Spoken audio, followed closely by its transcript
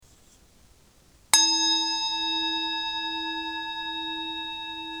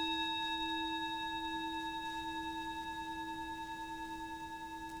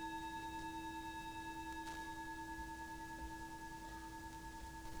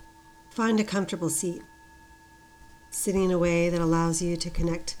Find a comfortable seat, sitting in a way that allows you to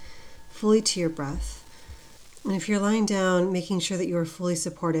connect fully to your breath. And if you're lying down, making sure that you are fully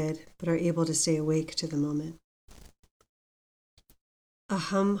supported but are able to stay awake to the moment.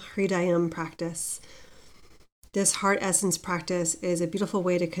 Aham Hridayam practice. This heart essence practice is a beautiful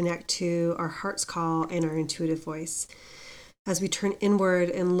way to connect to our heart's call and our intuitive voice. As we turn inward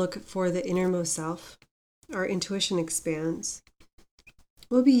and look for the innermost self, our intuition expands.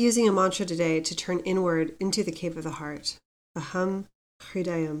 We'll be using a mantra today to turn inward into the cave of the heart. Aham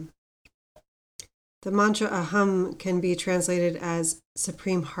Hridayam. The mantra Aham can be translated as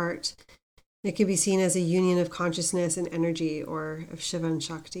Supreme Heart. It can be seen as a union of consciousness and energy, or of Shiva and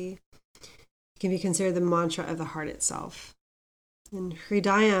Shakti. It can be considered the mantra of the heart itself. And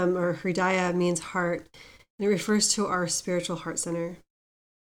Hridayam, or Hridaya, means heart, and it refers to our spiritual heart center.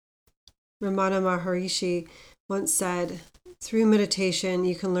 Ramana Maharishi once said, through meditation,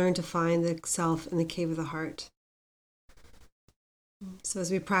 you can learn to find the self in the cave of the heart. So as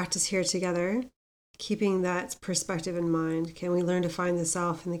we practice here together, keeping that perspective in mind, can we learn to find the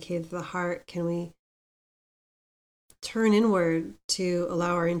self in the cave of the heart? Can we turn inward to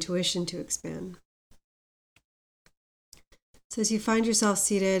allow our intuition to expand? So as you find yourself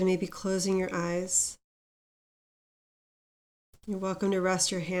seated, maybe closing your eyes, you're welcome to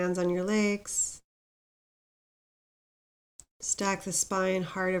rest your hands on your legs. Stack the spine,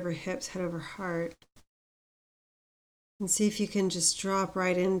 heart over hips, head over heart. And see if you can just drop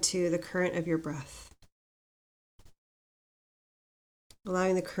right into the current of your breath.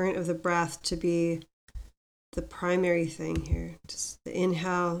 Allowing the current of the breath to be the primary thing here. Just the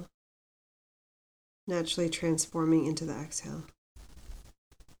inhale naturally transforming into the exhale.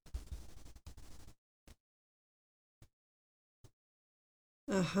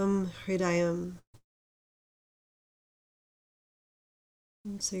 Aham Hridayam.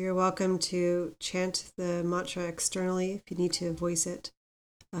 So you're welcome to chant the mantra externally if you need to voice it.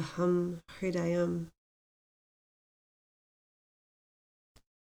 Aham Hridayam.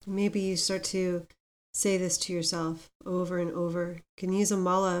 Maybe you start to say this to yourself over and over. You can use a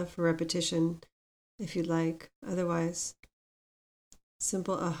mala for repetition if you'd like. Otherwise,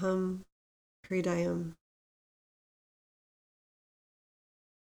 simple Aham Hridayam.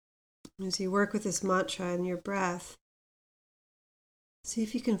 As you work with this mantra in your breath, see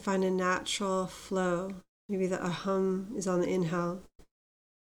if you can find a natural flow. Maybe the Aham is on the inhale,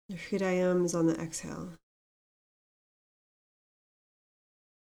 the Hridayam is on the exhale.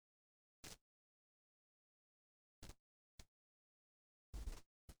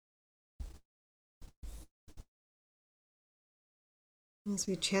 As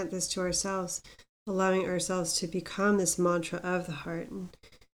we chant this to ourselves, allowing ourselves to become this mantra of the heart, and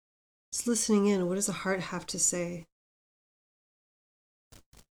just listening in, what does the heart have to say?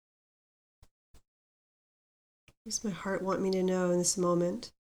 What does my heart want me to know in this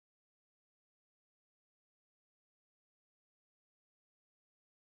moment?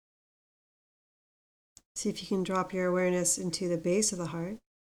 See if you can drop your awareness into the base of the heart,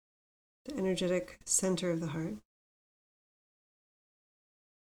 the energetic center of the heart.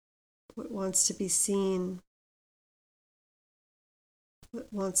 What wants to be seen? What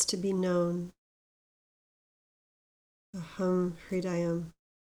wants to be known? Aham Hridayam.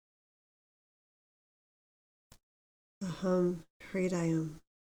 Aham Hridayam.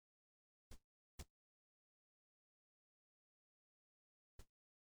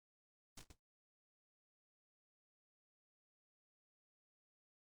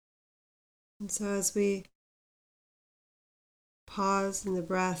 And so as we pause in the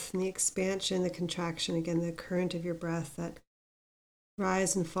breath and the expansion, the contraction, again, the current of your breath, that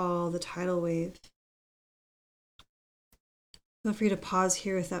rise and fall, the tidal wave. Feel free to pause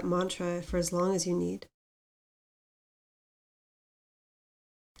here with that mantra for as long as you need.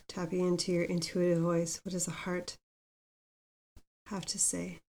 Tapping into your intuitive voice. What does the heart have to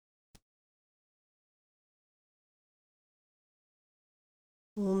say?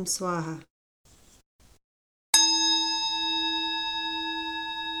 Om Swaha.